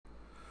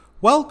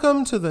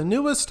Welcome to the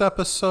newest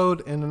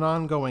episode in an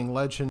ongoing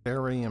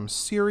Legendarium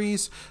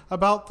series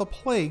about the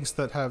plagues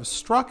that have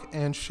struck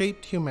and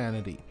shaped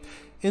humanity.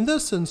 In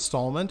this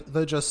installment,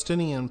 the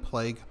Justinian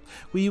Plague,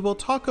 we will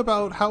talk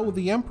about how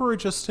the Emperor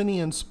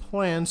Justinian's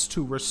plans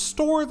to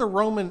restore the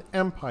Roman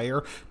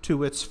Empire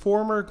to its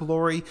former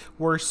glory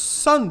were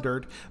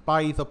sundered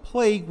by the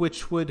plague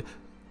which would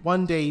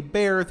one day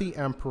bear the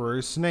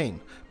emperor's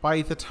name.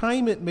 By the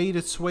time it made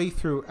its way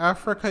through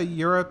Africa,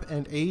 Europe,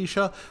 and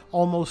Asia,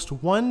 almost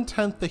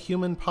 1/10 the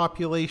human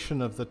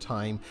population of the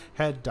time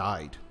had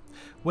died.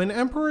 When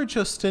Emperor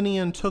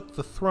Justinian took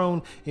the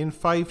throne in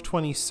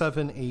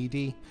 527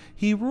 AD,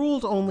 he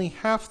ruled only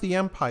half the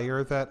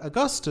empire that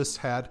Augustus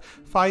had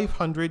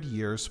 500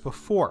 years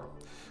before.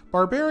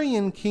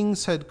 Barbarian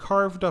kings had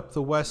carved up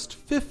the West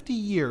 50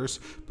 years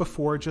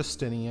before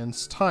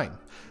Justinian's time.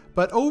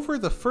 But over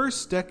the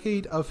first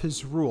decade of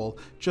his rule,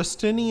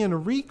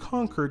 Justinian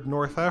reconquered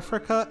North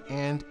Africa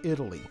and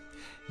Italy.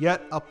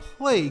 Yet a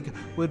plague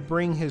would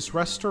bring his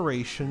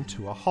restoration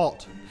to a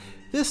halt.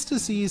 This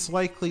disease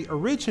likely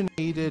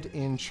originated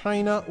in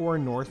China or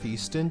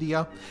northeast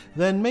India,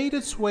 then made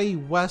its way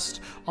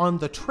west on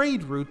the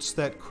trade routes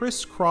that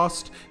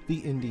crisscrossed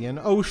the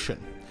Indian Ocean.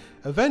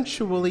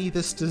 Eventually,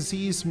 this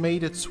disease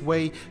made its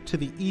way to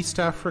the East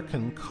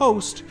African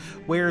coast,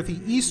 where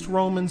the East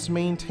Romans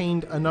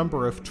maintained a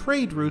number of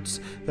trade routes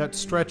that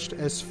stretched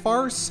as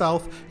far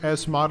south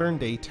as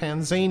modern-day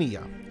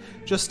Tanzania.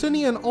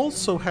 Justinian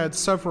also had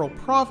several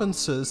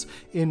provinces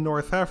in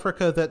North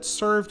Africa that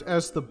served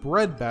as the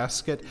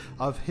breadbasket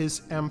of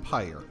his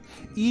empire.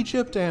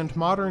 Egypt and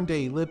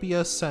modern-day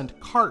Libya sent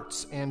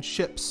carts and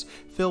ships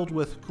filled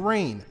with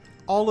grain,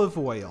 olive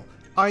oil,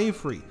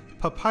 ivory,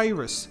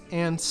 papyrus,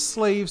 and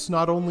slaves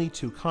not only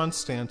to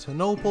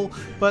Constantinople,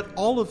 but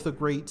all of the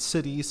great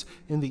cities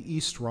in the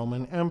East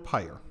Roman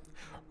Empire.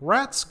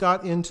 Rats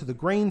got into the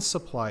grain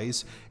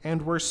supplies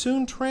and were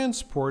soon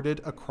transported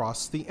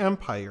across the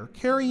empire,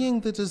 carrying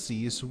the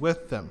disease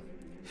with them.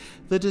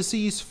 The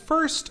disease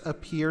first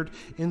appeared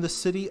in the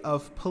city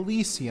of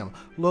Pelusium,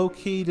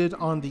 located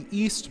on the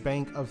east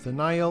bank of the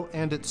Nile,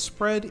 and it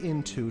spread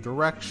in two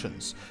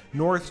directions,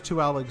 north to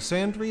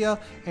Alexandria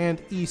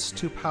and east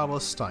to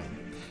Palestine.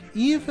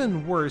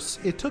 Even worse,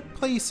 it took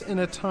place in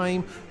a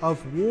time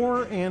of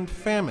war and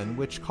famine,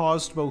 which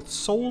caused both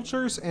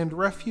soldiers and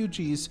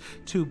refugees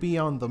to be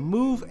on the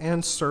move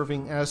and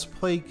serving as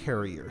plague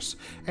carriers.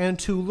 And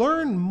to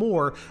learn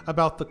more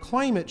about the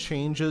climate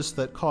changes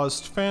that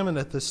caused famine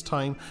at this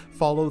time,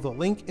 follow the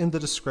link in the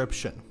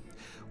description.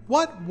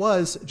 What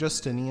was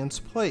Justinian's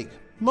plague?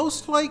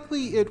 Most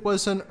likely it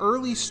was an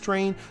early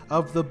strain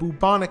of the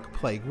bubonic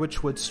plague,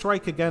 which would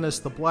strike again as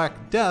the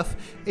Black Death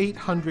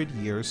 800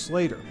 years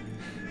later.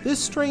 This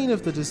strain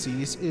of the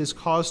disease is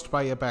caused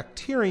by a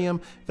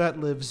bacterium that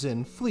lives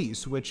in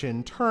fleas, which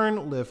in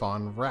turn live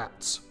on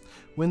rats.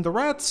 When the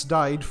rats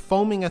died,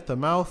 foaming at the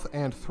mouth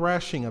and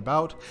thrashing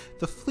about,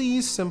 the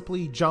fleas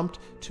simply jumped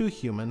to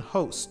human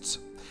hosts.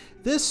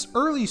 This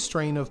early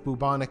strain of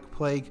bubonic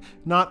plague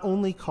not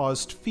only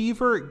caused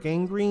fever,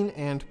 gangrene,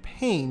 and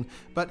pain,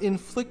 but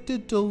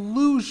inflicted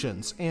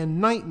delusions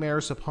and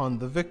nightmares upon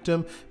the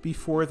victim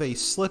before they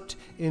slipped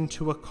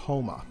into a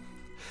coma.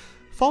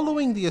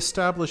 Following the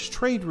established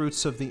trade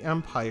routes of the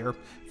empire,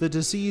 the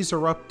disease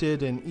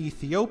erupted in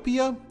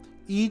Ethiopia,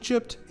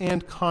 Egypt,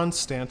 and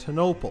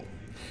Constantinople.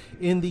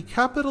 In the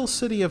capital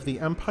city of the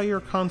empire,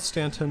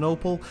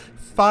 Constantinople,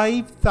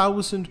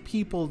 5,000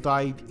 people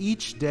died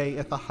each day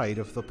at the height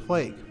of the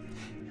plague.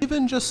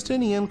 Even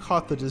Justinian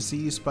caught the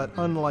disease, but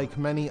unlike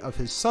many of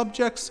his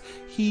subjects,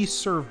 he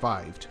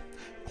survived.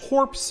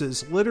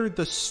 Corpses littered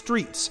the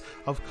streets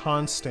of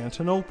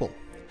Constantinople.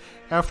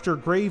 After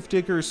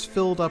gravediggers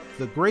filled up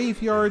the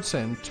graveyards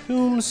and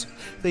tombs,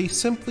 they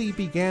simply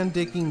began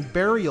digging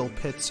burial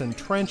pits and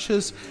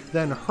trenches,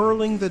 then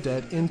hurling the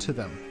dead into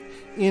them.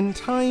 In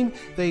time,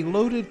 they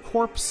loaded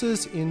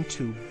corpses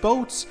into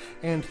boats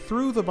and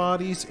threw the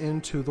bodies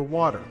into the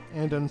water,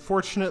 and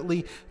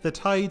unfortunately, the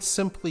tide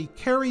simply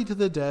carried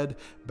the dead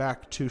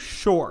back to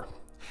shore.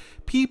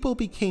 People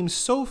became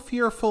so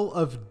fearful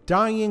of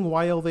dying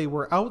while they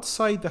were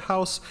outside the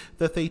house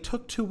that they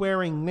took to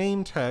wearing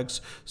name tags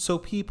so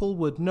people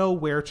would know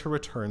where to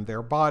return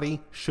their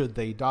body should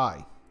they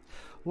die.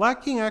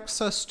 Lacking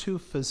access to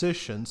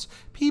physicians,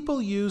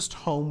 people used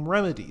home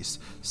remedies,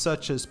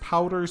 such as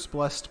powders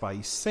blessed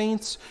by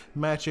saints,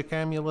 magic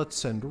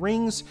amulets and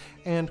rings,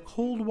 and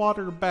cold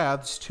water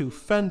baths to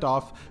fend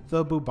off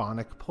the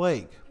bubonic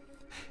plague.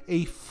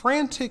 A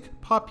frantic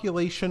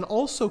population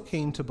also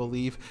came to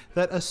believe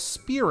that a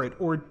spirit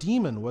or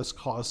demon was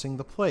causing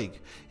the plague.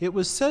 It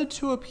was said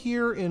to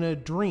appear in a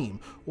dream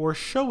or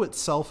show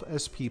itself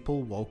as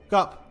people woke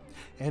up,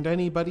 and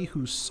anybody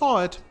who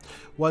saw it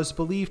was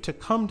believed to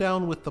come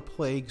down with the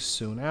plague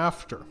soon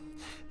after.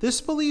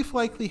 This belief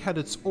likely had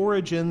its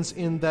origins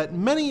in that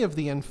many of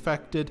the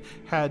infected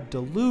had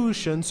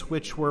delusions,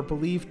 which were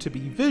believed to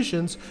be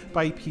visions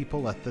by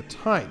people at the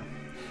time.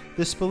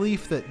 This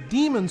belief that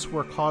demons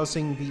were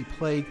causing the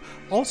plague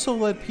also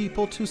led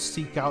people to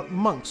seek out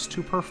monks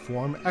to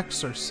perform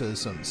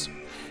exorcisms.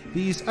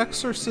 These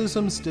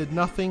exorcisms did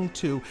nothing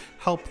to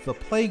help the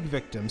plague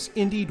victims.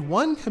 Indeed,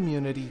 one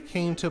community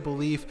came to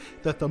believe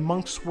that the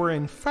monks were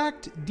in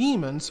fact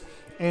demons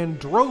and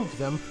drove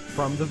them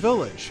from the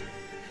village.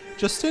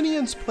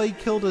 Justinian's plague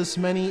killed as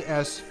many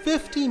as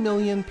 50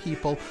 million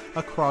people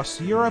across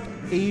Europe,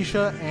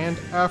 Asia, and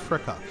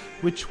Africa,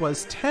 which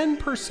was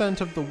 10%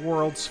 of the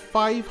world's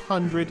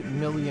 500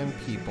 million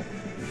people.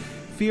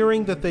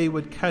 Fearing that they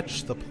would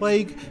catch the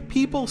plague,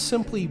 people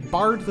simply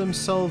barred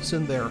themselves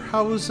in their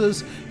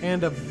houses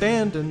and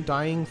abandoned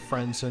dying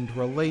friends and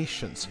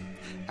relations.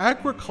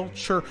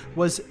 Agriculture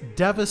was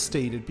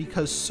devastated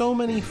because so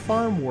many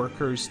farm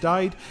workers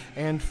died,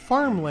 and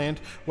farmland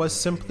was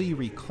simply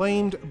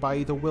reclaimed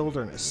by the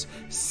wilderness.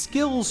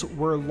 Skills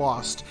were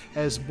lost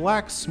as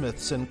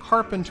blacksmiths and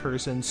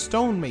carpenters and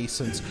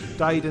stonemasons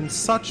died in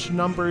such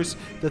numbers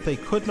that they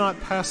could not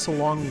pass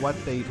along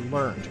what they'd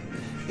learned.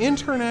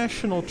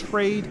 International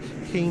trade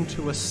came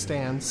to a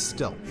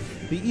standstill.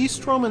 The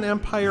East Roman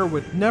Empire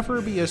would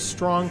never be as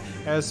strong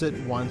as it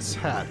once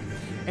had.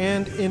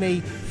 And in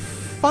a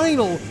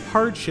final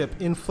hardship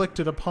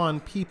inflicted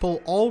upon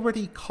people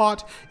already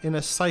caught in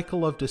a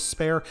cycle of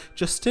despair,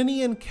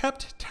 Justinian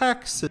kept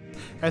taxes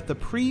at the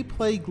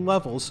pre-plague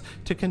levels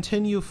to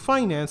continue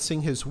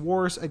financing his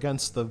wars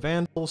against the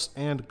Vandals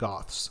and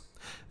Goths.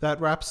 That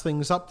wraps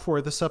things up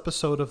for this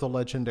episode of the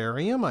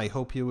Legendarium. I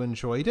hope you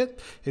enjoyed it.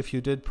 If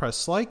you did,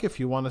 press like. If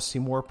you want to see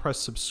more, press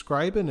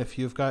subscribe. And if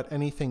you've got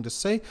anything to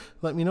say,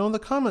 let me know in the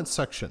comments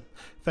section.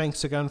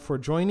 Thanks again for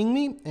joining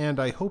me, and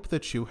I hope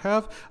that you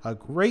have a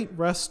great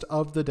rest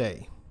of the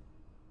day.